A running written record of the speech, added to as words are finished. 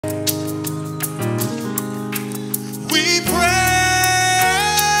We praise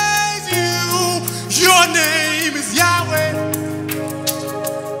you. Your name is Yahweh.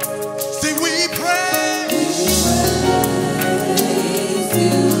 Say we praise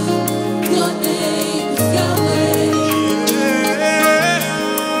you. Your name is Yahweh. We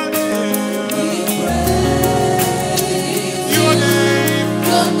praise your name.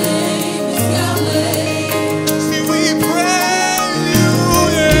 Your name is Yahweh. See, we praise you.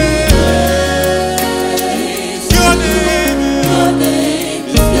 Yeah. Your name is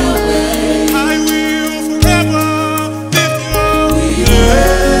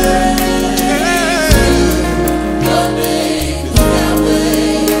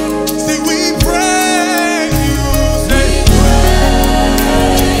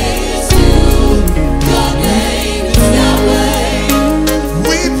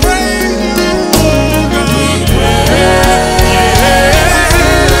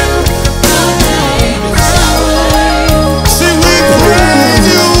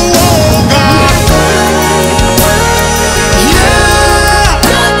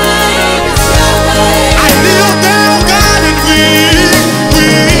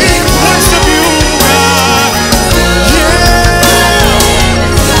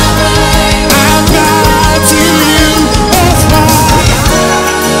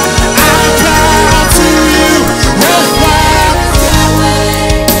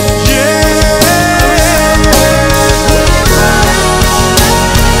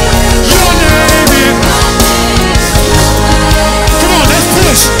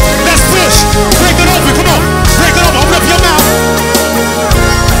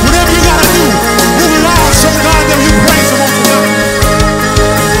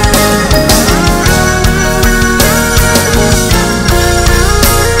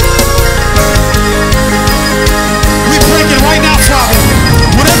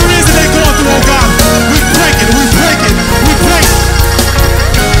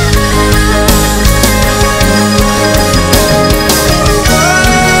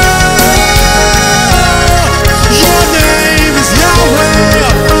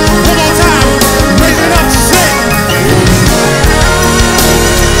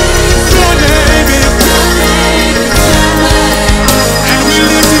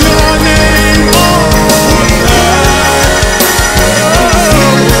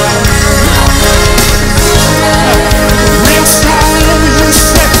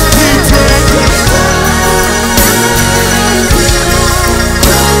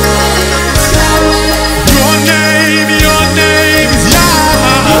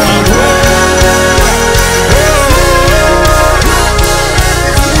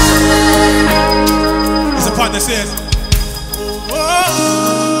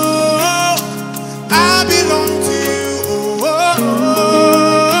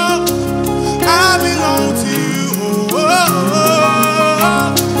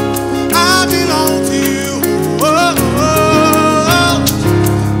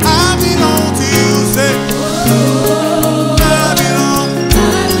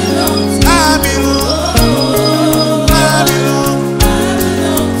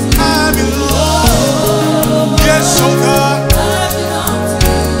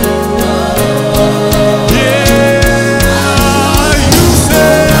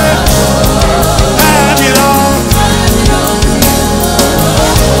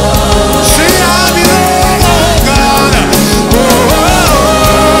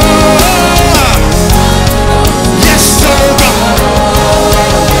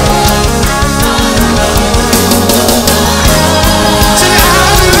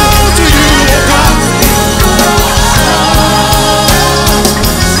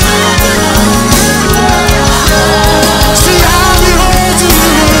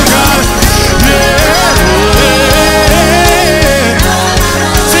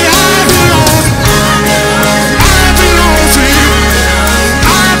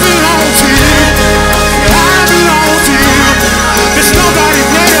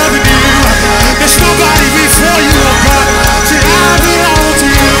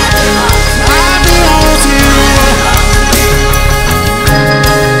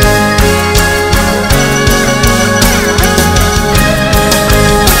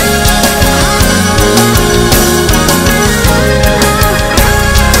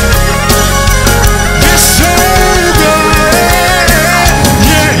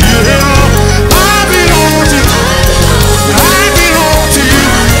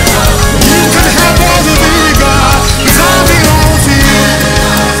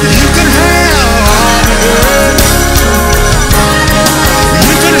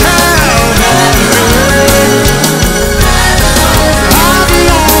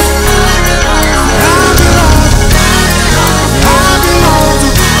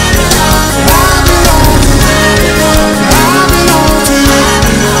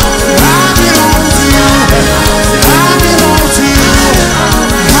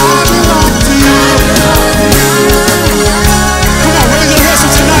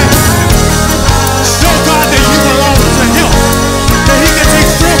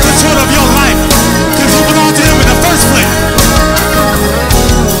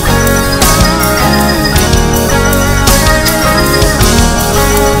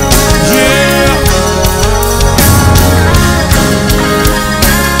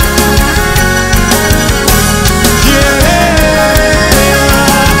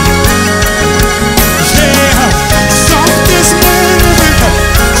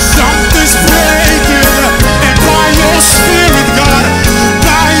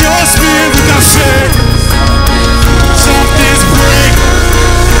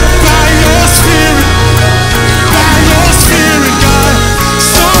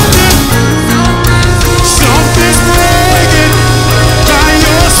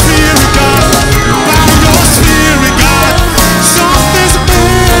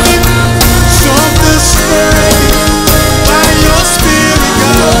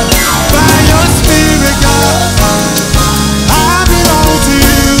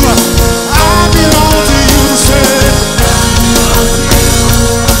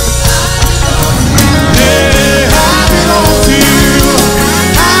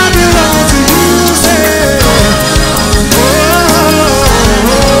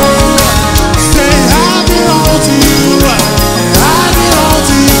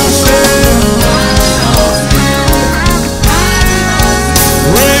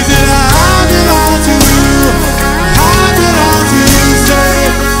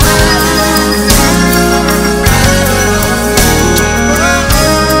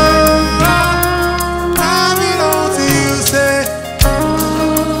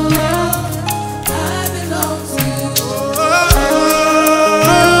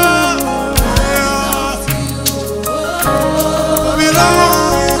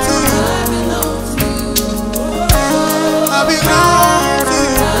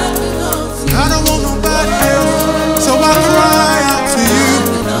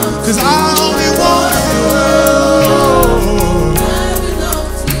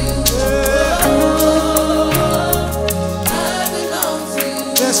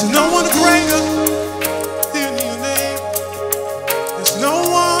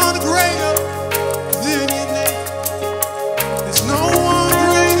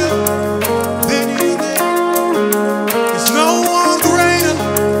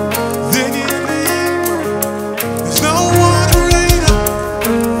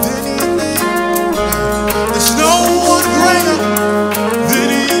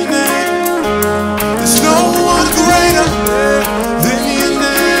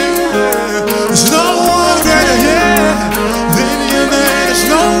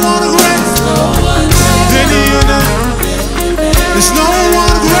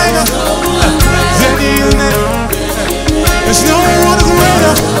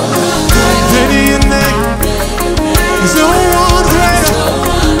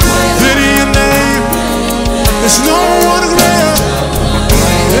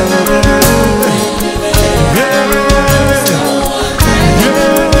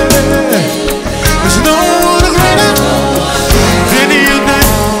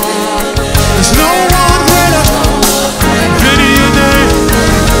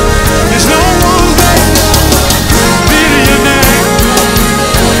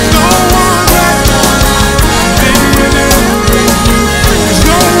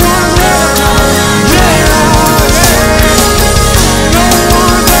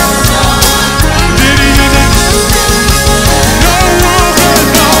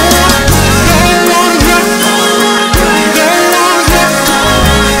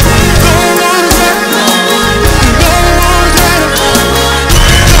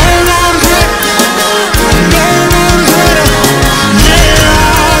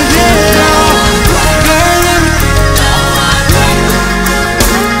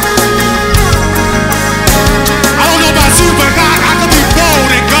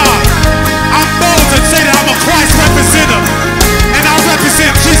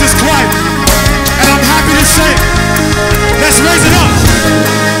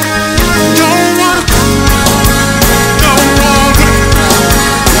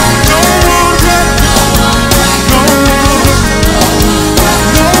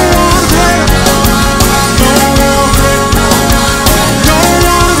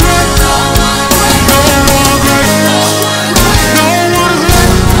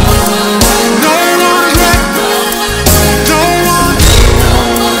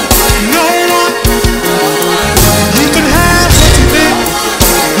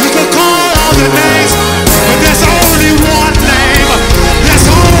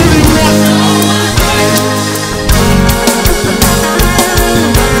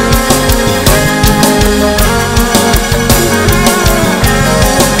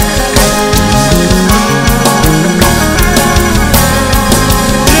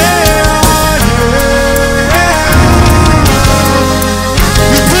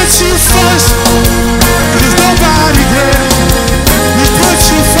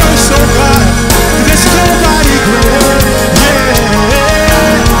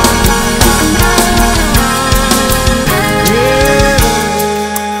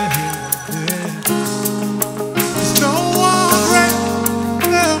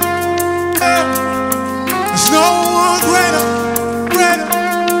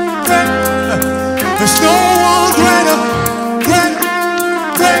There's no one greater, greater,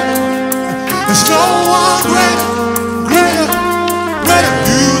 greater. There's no one greater, greater, greater.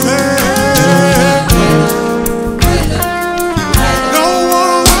 You there. No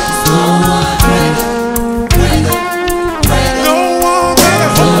one greater, greater, greater. No one greater,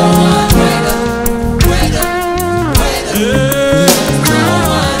 greater, greater.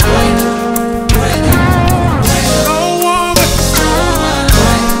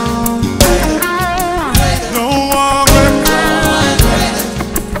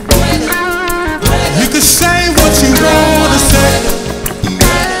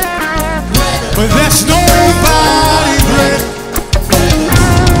 But there's nobody great.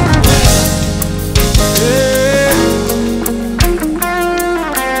 Yeah.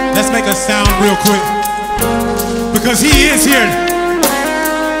 Let's make a sound real quick, because he is here.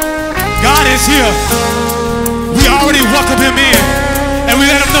 God is here. We already welcome him in, and we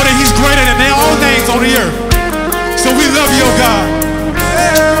let him know that he's greater than all names on the earth. So we love you, oh God.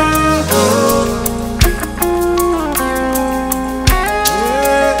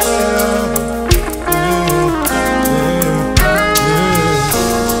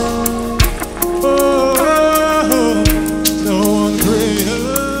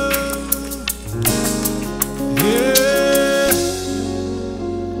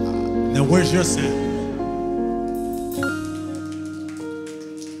 Where's your sound?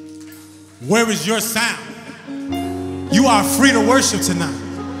 Where is your sound? You are free to worship tonight.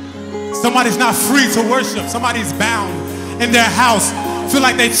 Somebody's not free to worship. Somebody's bound in their house, feel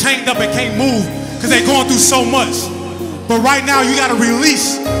like they chained up and can't move because they're going through so much. But right now you got to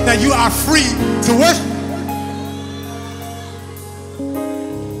release that you are free to worship.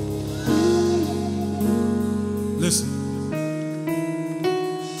 Listen.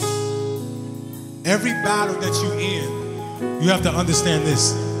 Every battle that you're in, you have to understand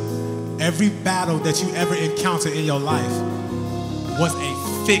this. Every battle that you ever encountered in your life was a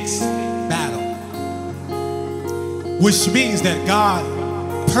fixed battle. Which means that God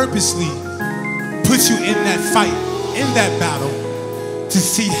purposely put you in that fight, in that battle, to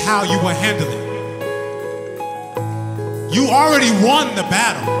see how you will handle it. You already won the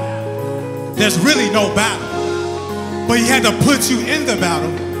battle. There's really no battle. But he had to put you in the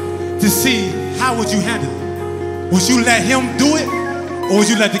battle to see how would you handle it. Would you let him do it, or would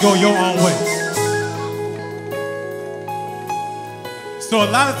you let it go your own way? So a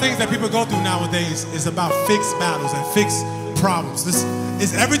lot of things that people go through nowadays is about fixed battles and fixed problems. This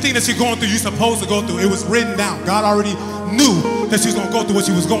is everything that you're going through, you're supposed to go through. It was written down. God already knew that you was going to go through what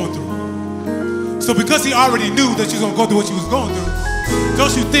you was going through. So because he already knew that you was going to go through what you was going through,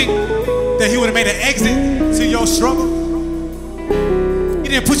 don't you think that he would have made an exit to your struggle? He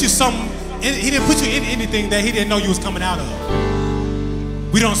didn't put you in anything that he didn't know you was coming out of.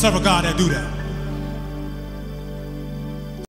 We don't serve a God that do that.